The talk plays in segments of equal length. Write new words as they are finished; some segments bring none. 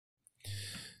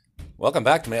Welcome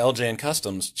back to my LJN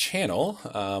Customs channel.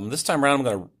 This time around I'm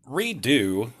going to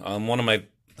redo one of my,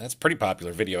 that's a pretty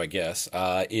popular video I guess,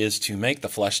 is to make the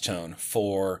flesh tone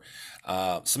for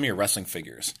some of your wrestling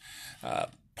figures. Part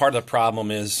of the problem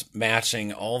is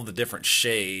matching all the different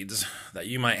shades that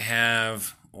you might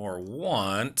have or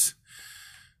want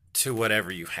to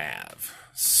whatever you have.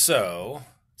 So,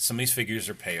 some of these figures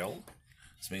are pale,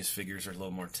 some of these figures are a little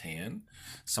more tan,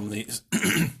 some of these...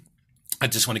 I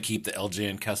just want to keep the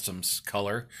LJN Customs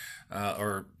color,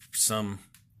 or some,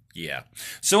 yeah.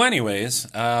 So anyways,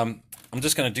 I'm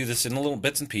just going to do this in little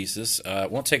bits and pieces.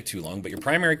 It won't take too long, but your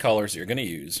primary colors that you're going to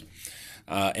use.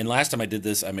 And last time I did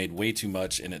this, I made way too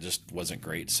much, and it just wasn't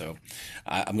great. So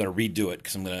I'm going to redo it,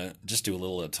 because I'm going to just do a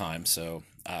little at a time. So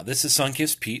this is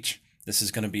Sunkissed Peach. This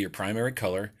is going to be your primary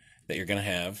color that you're going to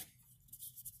have.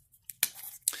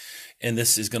 And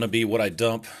this is going to be what I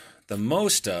dump the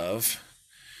most of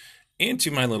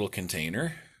into my little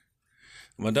container.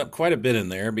 I'm going to dump quite a bit in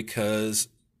there because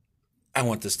I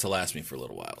want this to last me for a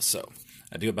little while. So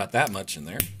I do about that much in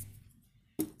there.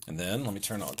 And then let me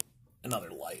turn on another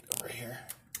light over here.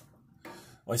 I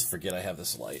always forget I have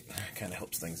this light. It kind of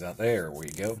helps things out. There we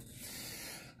go.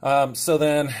 So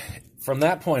then from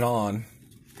that point on,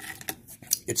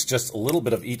 it's just a little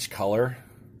bit of each color.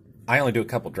 I only do a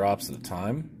couple drops at a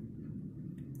time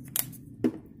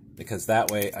because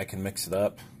that way I can mix it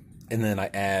up. And then I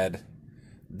add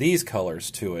these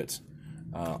colors to it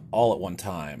all at one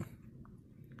time.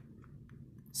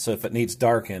 So if it needs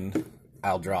darkened,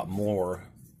 I'll drop more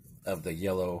of the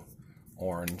yellow,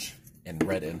 orange, and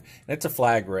red in. And it's a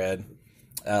flag red.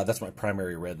 That's my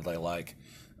primary red that I like.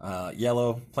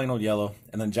 Yellow, plain old yellow,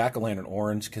 and then jack-o'-lantern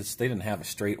orange, because they didn't have a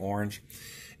straight orange.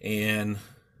 And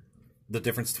the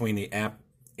difference between the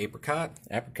apricot,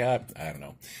 I don't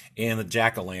know, and the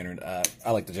jack-o'-lantern,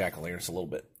 I like the jack-o'-lantern. It's a little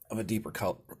bit of a deeper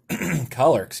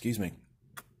color, excuse me.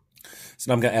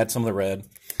 So now I'm going to add some of the red.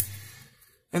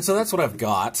 And so that's what I've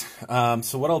got.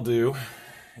 So what I'll do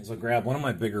is I'll grab one of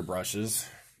my bigger brushes,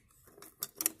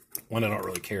 one I don't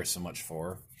really care so much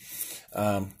for.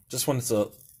 Just when it's a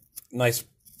nice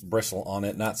bristle on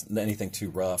it, not anything too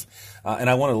rough. And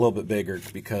I want it a little bit bigger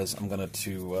because I'm going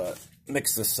to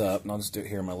mix this up, and I'll just do it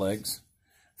here in my legs.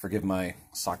 Forgive my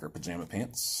soccer pajama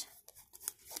pants.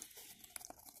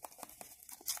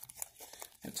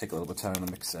 It'll take a little bit of time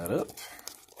to mix that up.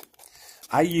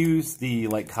 I use the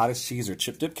cottage cheese or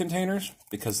chip dip containers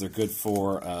because they're good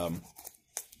for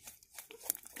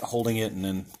holding it and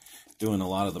then doing a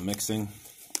lot of the mixing.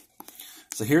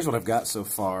 So here's what I've got so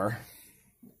far.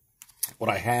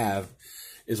 What I have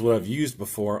is what I've used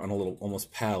before on a little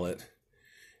almost palette,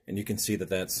 and you can see that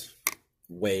that's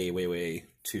way, way, way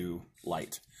too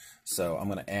light. So I'm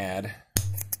going to add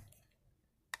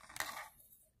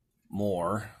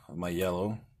more of my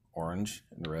yellow, orange,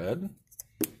 and red.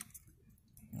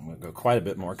 I'm going to go quite a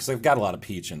bit more because I've got a lot of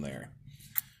peach in there.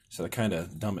 So to kind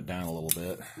of dumb it down a little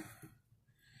bit,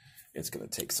 it's going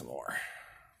to take some more.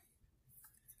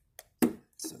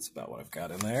 So that's about what I've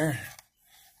got in there.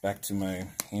 Back to my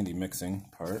handy mixing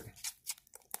part.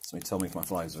 Somebody tell me if my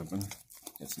fly's open.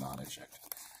 It's not, I checked.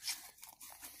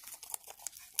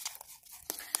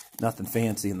 Nothing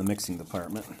fancy in the mixing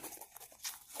department.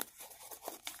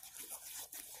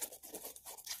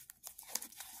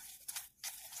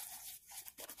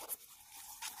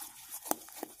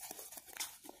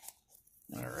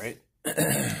 Alright,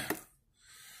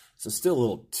 so still a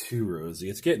little too rosy.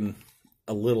 It's getting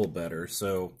a little better.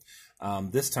 So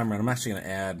this time around, I'm actually going to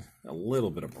add a little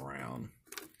bit of brown.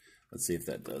 Let's see if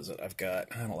that does it. I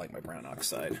don't like my brown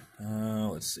oxide.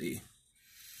 Let's see.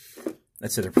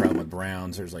 That's the other problem with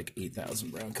browns. There's like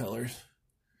 8,000 brown colors.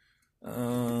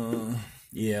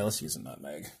 Yeah, let's use a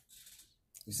nutmeg.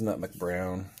 Use a nutmeg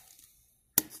brown.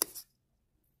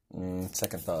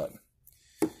 Second thought.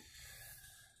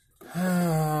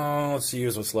 Let's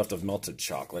use what's left of melted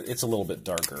chocolate. It's a little bit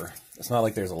darker. It's not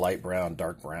like there's a light brown,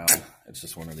 dark brown. It's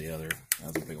just one or the other.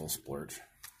 That's a big old splurge.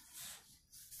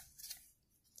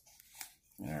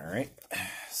 Alright,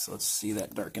 so let's see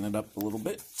that darken it up a little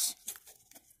bit.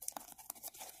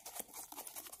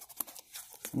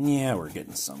 Yeah, we're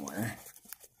getting somewhere.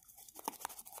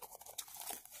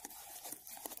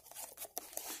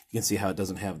 You can see how it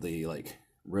doesn't have the,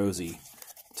 rosy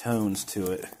tones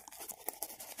to it.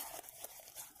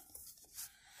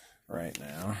 Right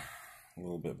now, a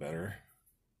little bit better.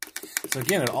 So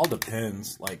again, it all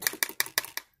depends.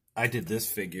 I did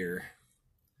this figure,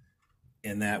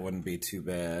 and that wouldn't be too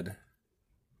bad.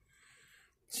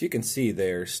 So you can see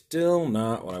they're still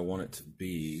not what I want it to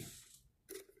be.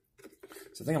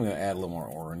 So I think I'm going to add a little more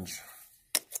orange.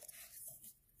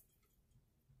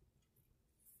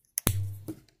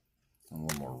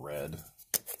 more red.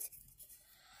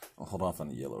 I'll hold off on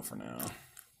the yellow for now.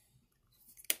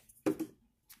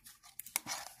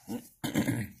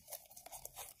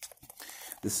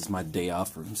 This is my day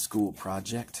off from school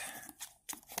project.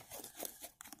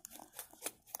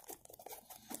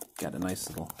 Got a nice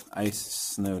little ice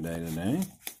snow day today.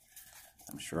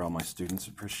 I'm sure all my students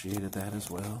appreciated that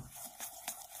as well.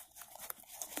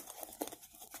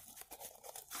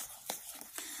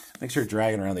 Make sure you're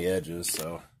dragging around the edges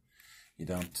so you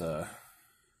don't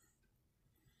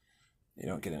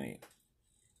get any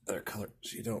other colors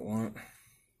you don't want.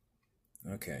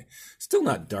 Okay, still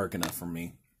not dark enough for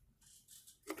me.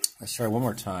 Let's try one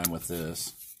more time with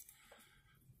this.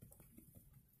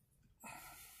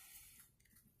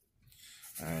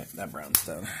 All right, that brown's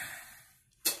done.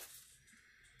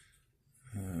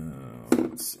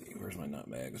 Let's see, where's my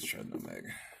nutmeg? Let's try nutmeg.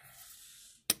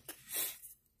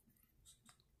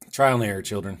 Trial and error,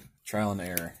 children. Trial and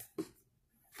error.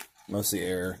 Mostly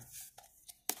error.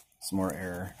 Some more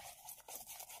error.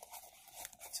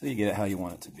 So you get it how you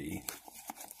want it to be.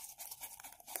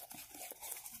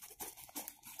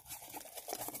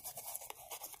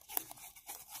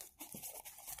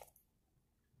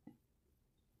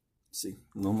 See,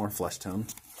 a little more flesh tone.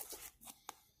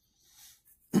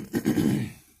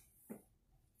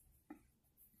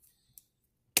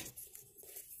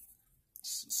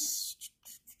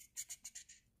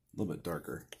 A little bit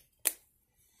darker.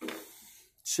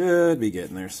 Should be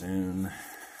getting there soon.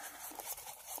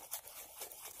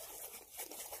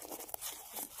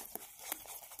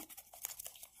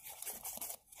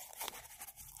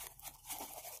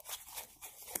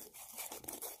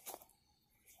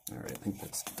 All right, I think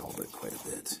that's dulled it quite a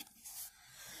bit.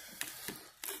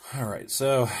 All right,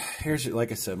 so here's,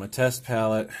 like I said, my test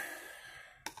palette.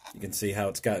 You can see how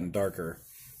it's gotten darker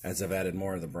as I've added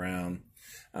more of the brown.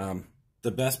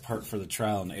 The best part for the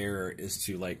trial and error is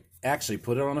to actually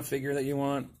put it on a figure that you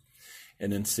want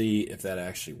and then see if that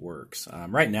actually works.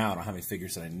 Right now I don't have any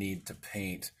figures that I need to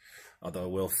paint, although I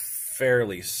will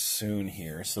fairly soon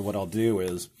here. So what I'll do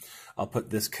is I'll put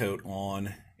this coat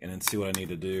on and then see what I need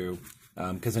to do,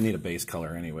 because I need a base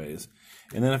color anyways.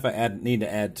 And then if I need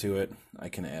to add to it, I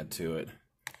can add to it.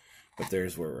 But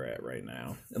there's where we're at right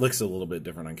now. It looks a little bit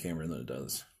different on camera than it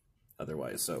does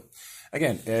otherwise. So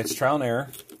again, it's trial and error.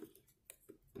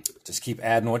 Just keep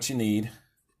adding what you need.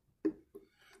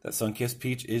 That Sunkissed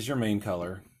Peach is your main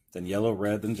color. Then yellow,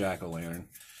 red, then jack-o'-lantern.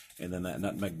 And then that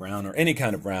nutmeg brown, or any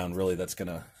kind of brown, really, that's going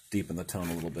to deepen the tone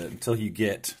a little bit until you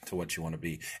get to what you want to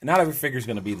be. And not every figure is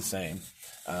going to be the same.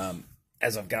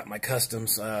 As I've got my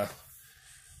customs,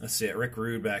 let's see, Rick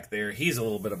Rude back there, he's a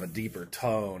little bit of a deeper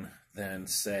tone than,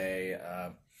 say,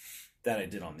 that I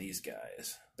did on these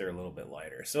guys. They're a little bit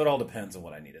lighter. So it all depends on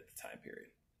what I need at the time period.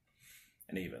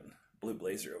 And even Blue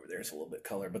Blazer over there is a little bit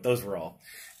color, but those were all,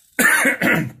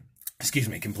 excuse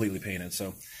me, completely painted.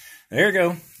 So there you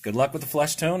go. Good luck with the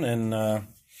flesh tone, and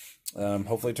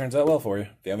hopefully it turns out well for you.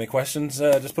 If you have any questions,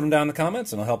 just put them down in the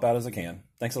comments, and I'll help out as I can.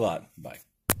 Thanks a lot. Bye.